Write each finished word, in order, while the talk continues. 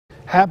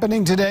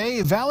Happening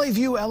today, Valley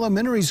View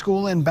Elementary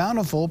School in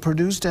Bountiful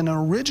produced an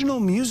original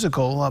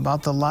musical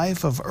about the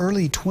life of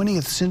early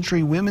 20th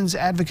century women's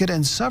advocate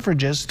and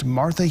suffragist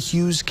Martha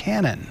Hughes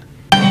Cannon.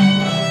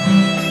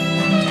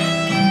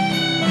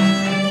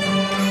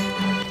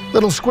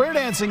 Little square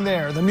dancing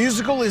there. The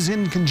musical is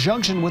in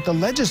conjunction with the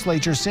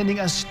legislature sending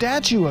a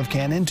statue of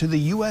Cannon to the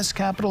U.S.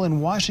 Capitol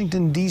in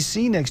Washington,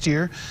 D.C. next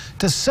year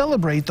to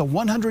celebrate the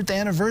 100th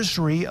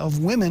anniversary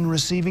of women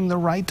receiving the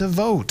right to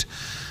vote.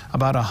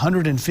 About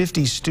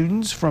 150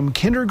 students from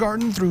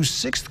kindergarten through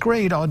 6th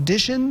grade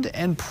auditioned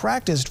and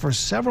practiced for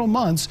several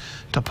months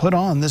to put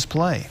on this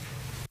play.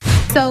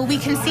 So we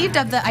conceived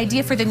of the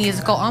idea for the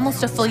musical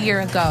almost a full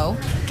year ago.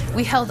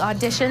 We held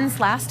auditions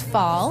last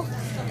fall.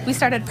 We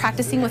started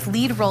practicing with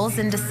lead roles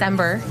in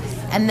December,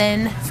 and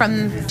then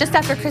from just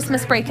after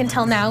Christmas break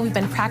until now, we've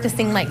been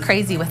practicing like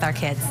crazy with our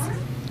kids.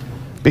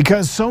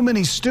 Because so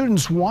many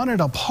students wanted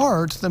a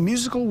part, the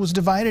musical was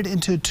divided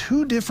into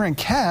two different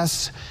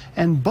casts,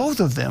 and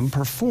both of them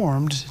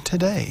performed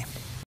today.